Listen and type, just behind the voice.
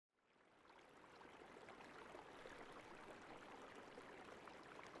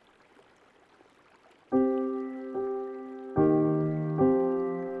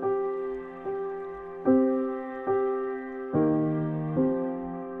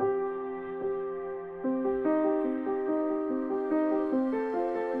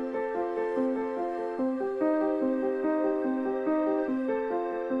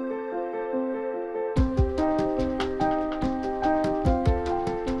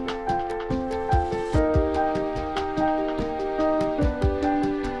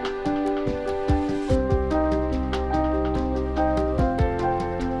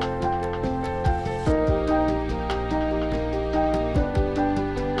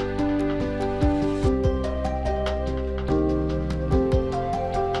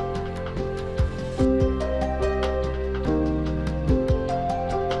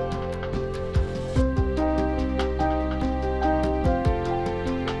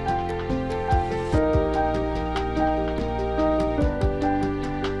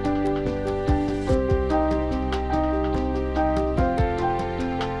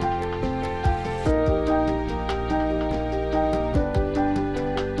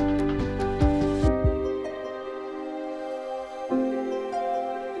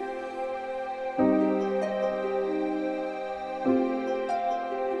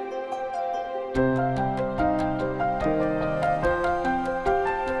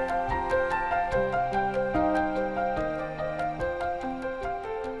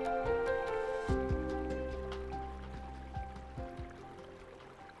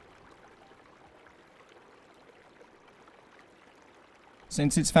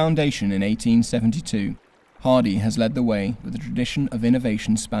Since its foundation in 1872, Hardy has led the way with a tradition of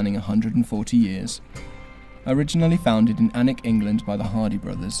innovation spanning 140 years. Originally founded in Alnwick, England by the Hardy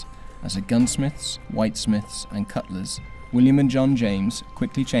brothers, as a gunsmiths, whitesmiths and cutlers, William and John James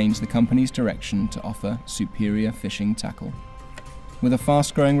quickly changed the company's direction to offer superior fishing tackle. With a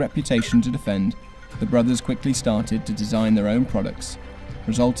fast-growing reputation to defend, the brothers quickly started to design their own products,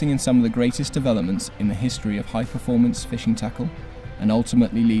 resulting in some of the greatest developments in the history of high-performance fishing tackle, and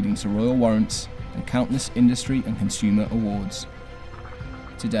ultimately leading to royal warrants and countless industry and consumer awards.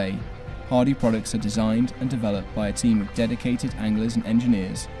 Today, Hardy products are designed and developed by a team of dedicated anglers and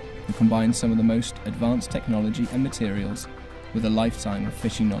engineers who combine some of the most advanced technology and materials with a lifetime of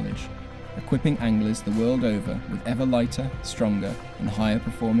fishing knowledge, equipping anglers the world over with ever lighter, stronger and higher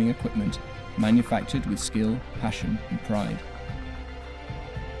performing equipment manufactured with skill, passion and pride.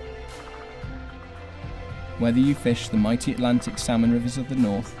 Whether you fish the mighty Atlantic salmon rivers of the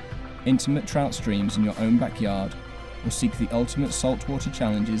north, intimate trout streams in your own backyard, or seek the ultimate saltwater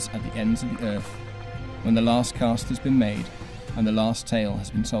challenges at the ends of the earth, when the last cast has been made and the last tale has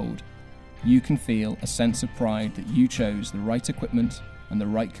been told, you can feel a sense of pride that you chose the right equipment and the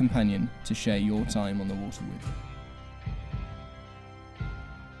right companion to share your time on the water with.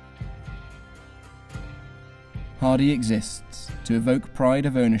 Hardy exists to evoke pride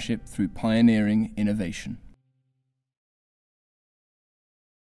of ownership through pioneering innovation.